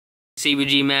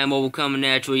CBG Madden Mobile coming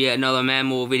at you with yet another Madden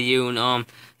Mobile video. And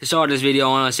to start this video, I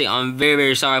want to say I'm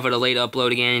very sorry for the late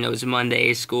upload again. You know, it's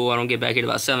Monday, school. I don't get back here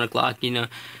about 7 o'clock. You know,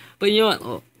 but you know what?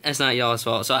 Well, that's not y'all's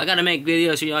fault. So I gotta make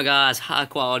videos for y'all guys, high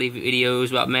quality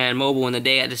videos about Madden Mobile. And the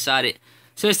day I decided,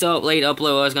 since the late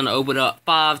upload, I was gonna open up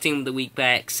 5 Team of the Week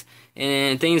packs.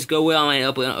 And things go well, I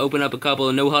might open up a couple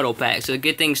of no huddle packs. So to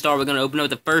get things started, we're gonna open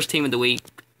up the first Team of the Week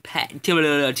pack, Team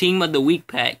of the Week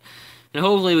pack. And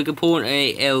hopefully we can pull an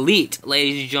elite,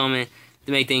 ladies and gentlemen,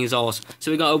 to make things awesome. So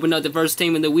we're going to open up the first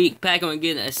Team of the Week pack. I'm going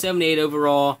to get a 78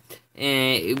 overall.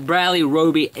 And Bradley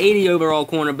Roby, 80 overall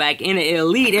cornerback. And an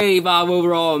elite 85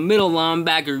 overall middle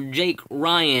linebacker, Jake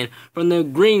Ryan, from the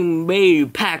Green Bay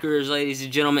Packers, ladies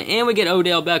and gentlemen. And we get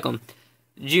Odell Beckham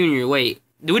Jr. Wait,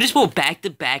 did we just pull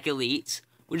back-to-back elites?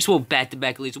 We just pulled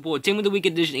back-to-back elites. We pulled Team of the Week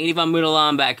edition, 85 middle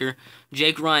linebacker,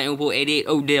 Jake Ryan. And we pulled 88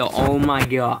 Odell. Oh my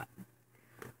god.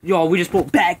 Y'all, we just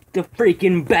pulled back-to-back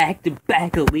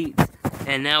elites.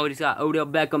 And now we just got Odell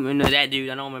Beckham and that dude.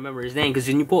 I don't remember his name, because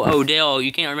when you pull Odell,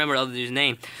 you can't remember the other dude's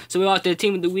name. So we got the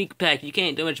Team of the Week pack. You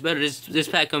can't do much better. This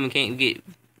pack coming can't get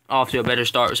off to a better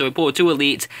start. So we pulled 2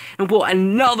 elites. And we pulled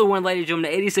another one, ladies and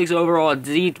gentlemen, the 86 overall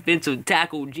defensive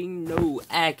tackle, Geno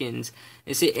Atkins.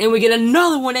 And we get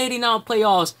another 189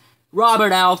 playoffs,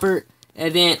 Robert Alford.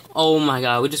 And then, oh my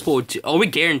god, we just pulled 2. Oh, we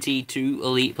guaranteed 2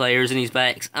 elite players in these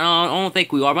packs. I don't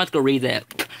think we are. I'm about to go read that.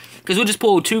 Because we just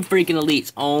pulled 2 freaking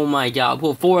elites. Oh my god. We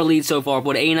pulled 4 elites so far. We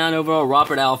pulled an 89 overall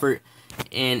Robert Alford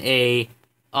and a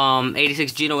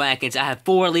 86 Geno Atkins. I have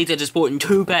 4 elites I just pulled in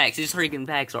 2 packs. These freaking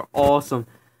packs are awesome.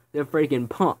 They're freaking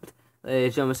pumped. Ladies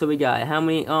and gentlemen, so we got how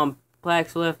many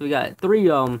packs left? We got 3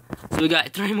 of them. So we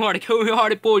got 3 more to go. We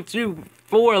already pulled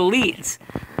 4 elites.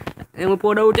 And we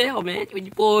pulled Odell, man. When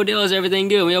you pull Odell, is everything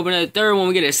good. We open up the third one,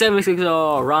 we get a 76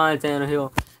 Ryan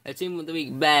Tannehill, a Team of the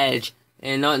Week badge,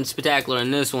 and nothing spectacular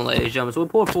in this one, ladies and gentlemen. So we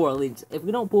pulled 4 elites. If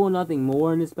we don't pull nothing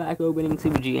more in this pack opening,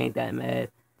 CBG ain't that mad,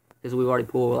 because we already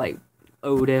pulled like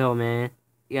Odell, man.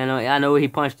 Yeah, I know he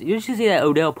punched. You should see that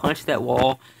Odell punched that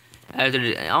wall. I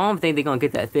don't think they're gonna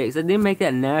get that fixed. They didn't make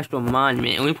that national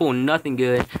monument, and we pulled nothing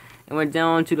good. And we're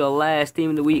down to the last Team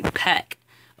of the Week pack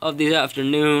of the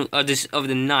afternoon, of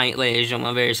the night, ladies and gentlemen.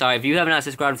 I'm very sorry. If you have not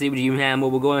subscribed to CBG Madden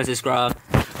Mobile, go ahead and subscribe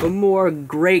for more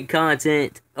great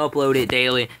content uploaded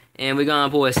daily. And we're gonna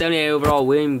pull a 78 overall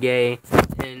William Gay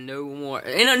and no more.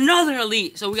 And another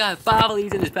elite. So we got 5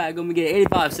 elites in this pack. We're gonna get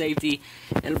 85 safety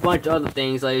and a bunch of other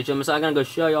things, ladies and gentlemen. So I'm gonna go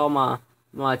show y'all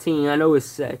my team. I know it's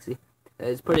sexy.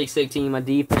 It's a pretty sick team. My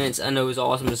defense, I know, is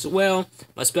awesome as well.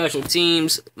 My special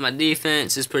teams, my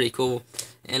defense is pretty cool.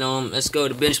 And let's go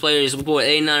to bench players. We pulled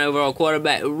 89 overall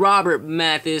quarterback Robert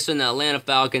Mathis from the Atlanta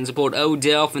Falcons. We pulled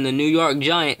Odell from the New York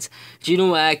Giants,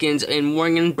 Geno Atkins, and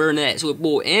Morgan Burnett. So we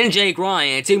pulled and Jake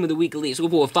Ryan, Team of the Week elites. So we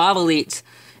pulled 5 elites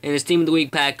in this Team of the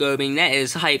Week pack opening. That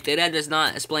is hyped. That does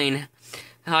not explain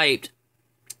hyped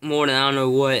more than I don't know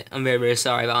what. I'm very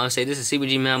sorry, but I'm gonna say this is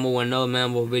CBG Mammal with another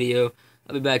Mammal video.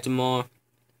 I'll be back tomorrow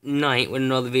night with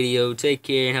another video. Take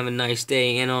care and have a nice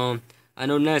day. And I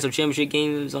know National Championship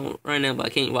game is on right now, but I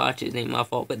can't watch it. It ain't my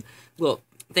fault. But look,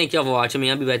 thank y'all for watching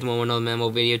me. I'll be back tomorrow with another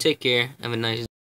Mammal video. Take care. Have a nice day.